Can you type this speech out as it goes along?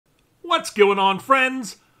What's going on,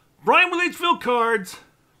 friends? Brian with HvilleCards,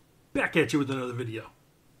 back at you with another video.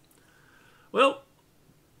 Well,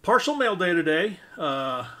 partial mail day today.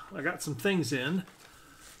 I got some things in.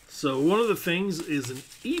 So one of the things is an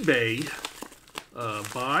eBay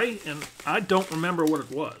buy, and I don't remember what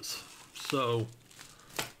it was. So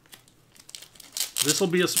this will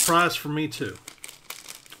be a surprise for me too.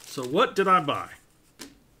 So what did I buy?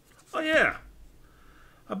 Oh yeah,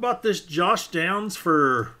 I bought this Josh Downs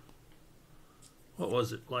for, what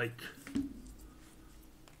was it, like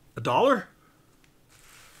 $1?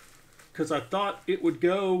 Because I thought it would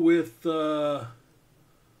go with the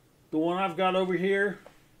one I've got over here.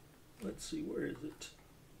 Let's see, where is it?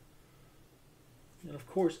 And of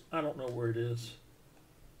course, I don't know where it is.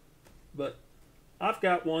 But I've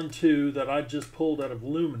got one too that I just pulled out of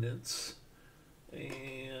Luminance.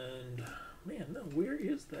 And, man, no, where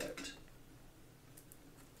is that?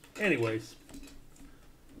 Anyways,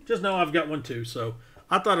 just know I've got one too. So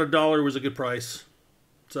I thought $1 was a good price.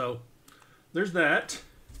 So there's that.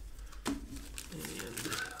 And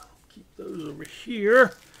I'll keep those over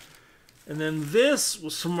here. And then this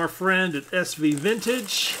was from our friend at SV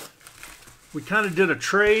Vintage. We kind of did a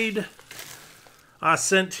trade. I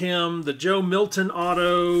sent him the Joe Milton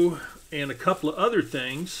auto and a couple of other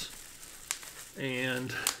things.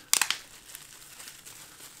 And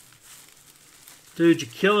dude,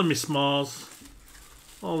 you're killing me, Smalls.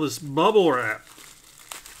 All this bubble wrap.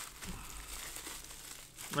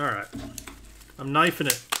 Alright. I'm knifing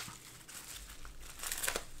it.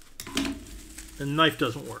 The knife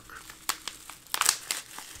doesn't work.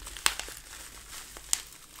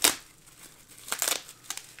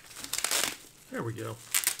 There we go.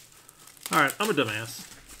 Alright, I'm a dumbass.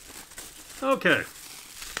 Okay.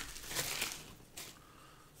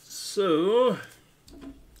 So,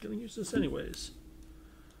 gonna use this anyways.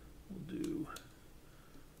 We'll do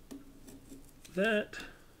that,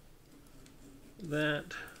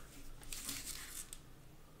 that,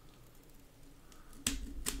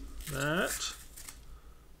 that,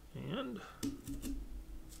 and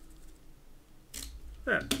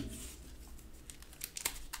that.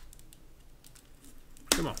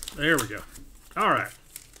 Come on, there we go. All right.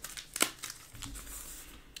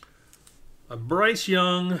 A Bryce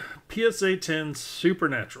Young PSA 10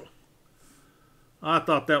 Supernatural. I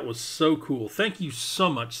thought that was so cool. Thank you so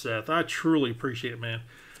much, Seth. I truly appreciate it, man.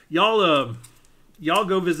 Y'all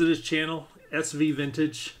go visit his channel, SV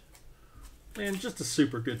Vintage. Man, just a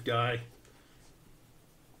super good guy.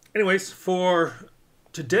 Anyways, for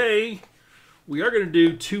today, we are going to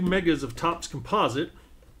do 2 megas of Topps Composite.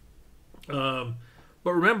 But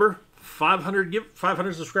remember, 500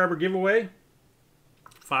 subscriber giveaway.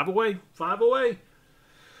 5 away. 5 away.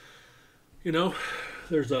 You know,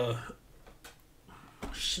 there's a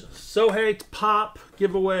Sohei Pop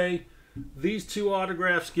giveaway, these 2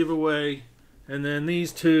 autographs giveaway, and then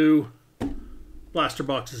these 2 blaster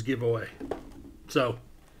boxes giveaway. So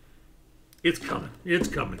it's coming. It's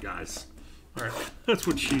coming, guys. All right, that's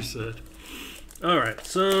what she said. All right,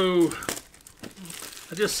 so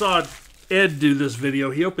I just saw Ed do this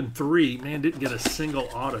video. He opened 3. Man, didn't get a single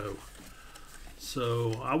auto.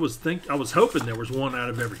 So I was hoping there was 1 out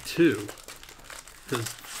of every 2,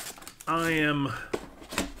 because I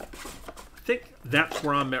think that's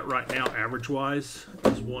where I'm at right now, average-wise,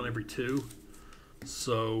 is 1 every 2.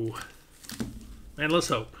 So, man, let's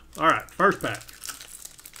hope. All right, first pack.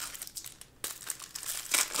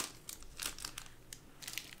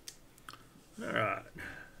 All right.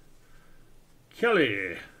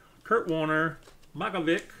 Kelly, Kurt Warner, Michael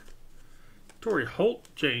Vick, Torrey Holt,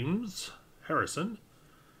 James Harrison,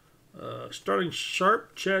 Starting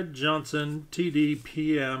Sharp, Chad Johnson, TD,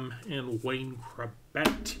 PM, and Wayne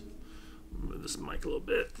Crabat. Move this mic a little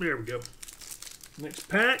bit. There we go. Next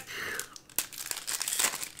pack.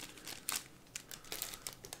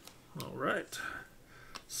 All right.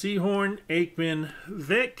 Seahorn, Aikman,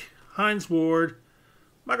 Vick, Hines Ward,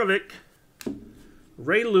 Michael Vick,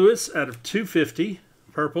 Ray Lewis out of 250,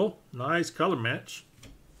 purple, nice color match.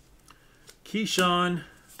 Keyshawn,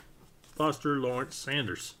 Foster, Lawrence,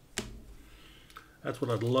 Sanders. That's what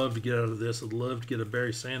I'd love to get out of this. I'd love to get a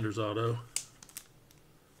Barry Sanders auto.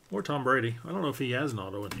 Or Tom Brady. I don't know if he has an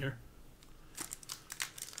auto in here.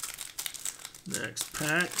 Next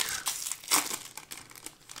pack.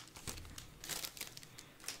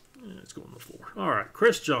 Yeah, let's go on the floor. All right.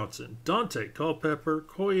 Chris Johnson, Dante Culpepper,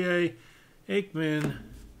 Koye, Aikman,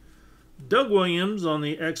 Doug Williams on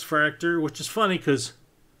the X Factor, which is funny because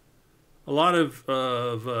a lot of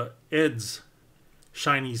Ed's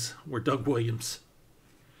shinies were Doug Williams.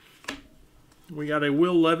 We got a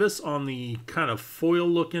Will Levis on the kind of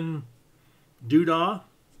foil-looking doodah.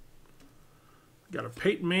 Got a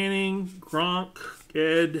Peyton Manning, Gronk,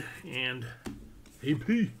 Ed, and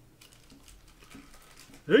AP.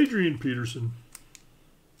 Adrian Peterson.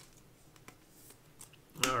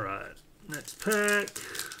 All right, next pack.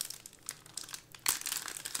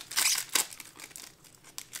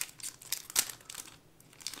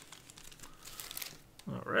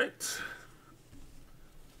 All right.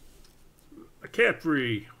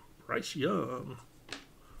 McCaffrey, Bryce Young,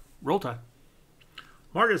 Roll Tide,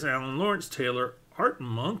 Marcus Allen, Lawrence Taylor, Art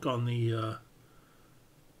Monk on the.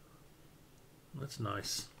 That's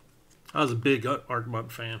nice. I was a big Art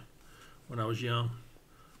Monk fan when I was young.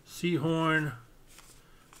 Seahorn,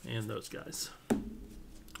 and those guys. All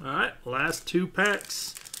right, last 2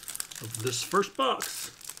 packs of this first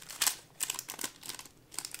box.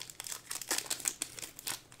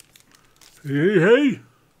 Hey,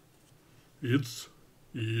 it's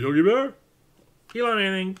Yogi Bear, Eli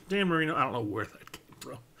Manning, Dan Marino. I don't know where that came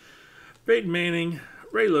from. Peyton Manning,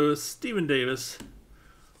 Ray Lewis, Stephen Davis,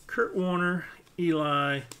 Kurt Warner,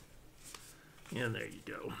 Eli, and there you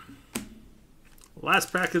go.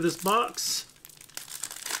 Last pack of this box.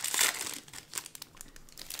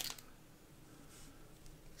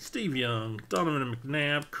 Steve Young, Donovan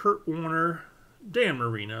McNabb, Kurt Warner, Dan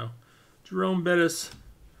Marino, Jerome Bettis.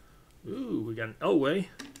 Ooh, we got an Elway,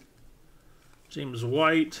 James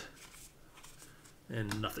White,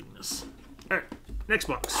 and nothingness. All right, next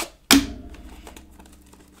box.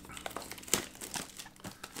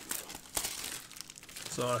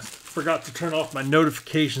 So I forgot to turn off my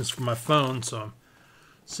notifications from my phone, so I'm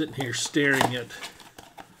sitting here staring at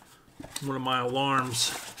one of my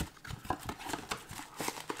alarms.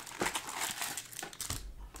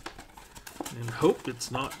 And hope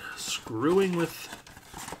it's not screwing with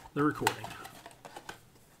the recording,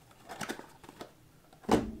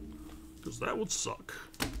 because that would suck.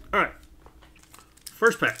 All right,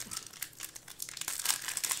 first pack.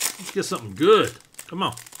 Let's get something good. Come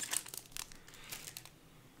on.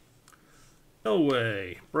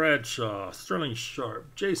 Elway, Bradshaw, Sterling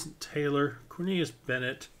Sharp, Jason Taylor, Cornelius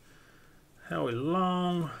Bennett, Howie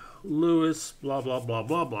Long, Lewis, blah, blah, blah,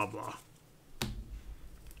 blah, blah, blah.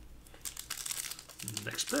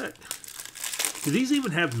 Next pack. Do these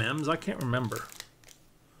even have mems? I can't remember.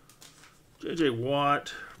 J.J.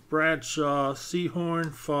 Watt, Bradshaw,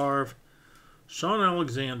 Seahorn, Favre, Sean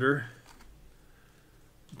Alexander,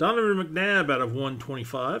 Donovan McNabb out of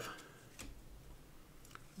 125,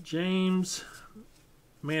 James,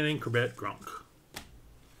 Manning, Corbett, Gronk.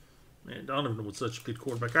 Man, Donovan was such a good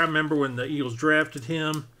quarterback. I remember when the Eagles drafted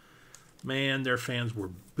him, man, their fans were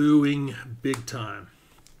booing big time.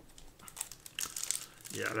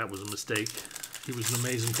 Yeah, that was a mistake. He was an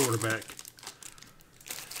amazing quarterback.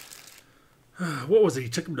 What was it? He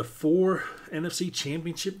took him to 4 NFC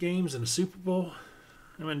Championship games and a Super Bowl.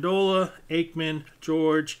 Amendola, Aikman,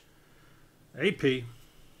 George, AP.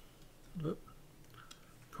 Oh,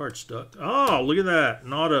 card stuck. Oh, look at that.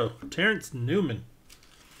 An auto. Terrence Newman.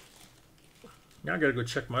 Now I got to go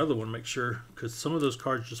check my other one, make sure, because some of those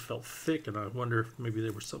cards just felt thick, and I wonder if maybe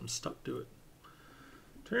there was something stuck to it.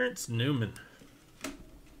 Terrence Newman.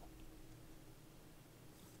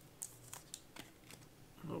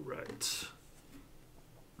 All right.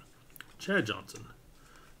 Chad Johnson.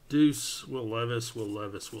 Deuce, Will Levis, Will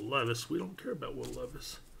Levis, Will Levis. We don't care about Will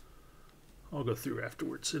Levis. I'll go through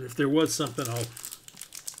afterwards. And if there was something,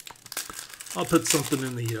 I'll put something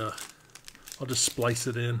in the, I'll just splice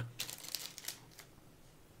it in.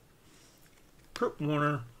 Kurt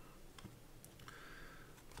Warner.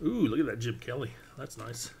 Ooh, look at that Jim Kelly. That's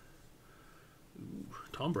nice. Ooh,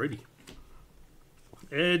 Tom Brady.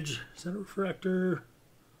 Edge. Is that a refractor?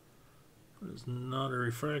 It is not a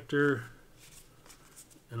refractor.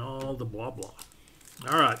 And all the blah blah.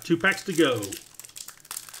 All right, 2 packs to go.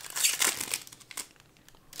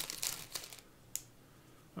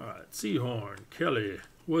 All right, Seahorn, Kelly,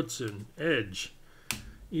 Woodson, Edge,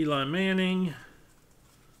 Eli Manning,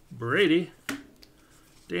 Brady,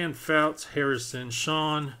 Dan Fouts, Harrison,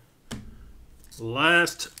 Sean.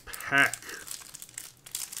 Last pack.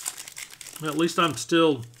 Well, at least I'm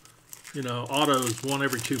still, you know, autos 1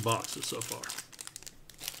 every 2 boxes so far.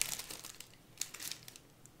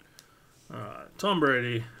 All right, Tom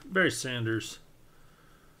Brady, Barry Sanders,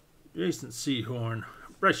 Jason Seahorn,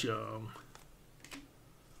 Bryce Young.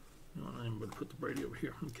 I'm going to put the Brady over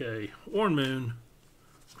here. Okay, Warren Moon,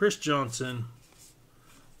 Chris Johnson,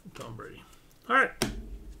 Tom Brady. All right.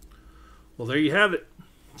 Well, there you have it.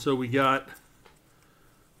 So we got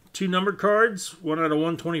 2 numbered cards, 1 out of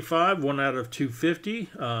 125, 1 out of 250.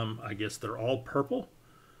 I guess they're all purple.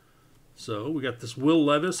 So we got this Will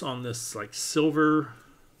Levis on this like silver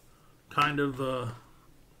kind of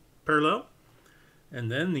parallel. And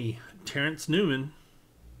then the Terrence Newman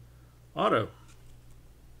auto.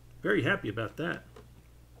 Very happy about that.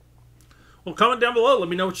 Well, comment down below. Let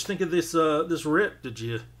me know what you think of this this rip.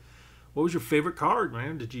 What was your favorite card,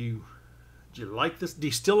 man? Did you like this? Do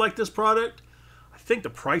you still like this product? I think the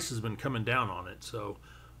price has been coming down on it, so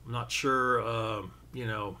I'm not sure. You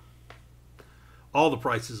know, all the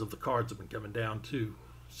prices of the cards have been coming down too.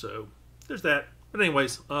 So there's that. But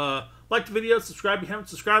anyways, like the video, subscribe if you haven't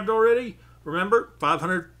subscribed already. Remember,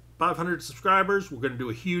 500 subscribers. We're going to do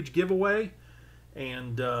a huge giveaway,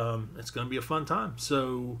 and it's going to be a fun time.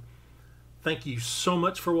 So thank you so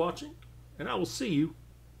much for watching, and I will see you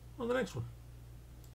on the next one.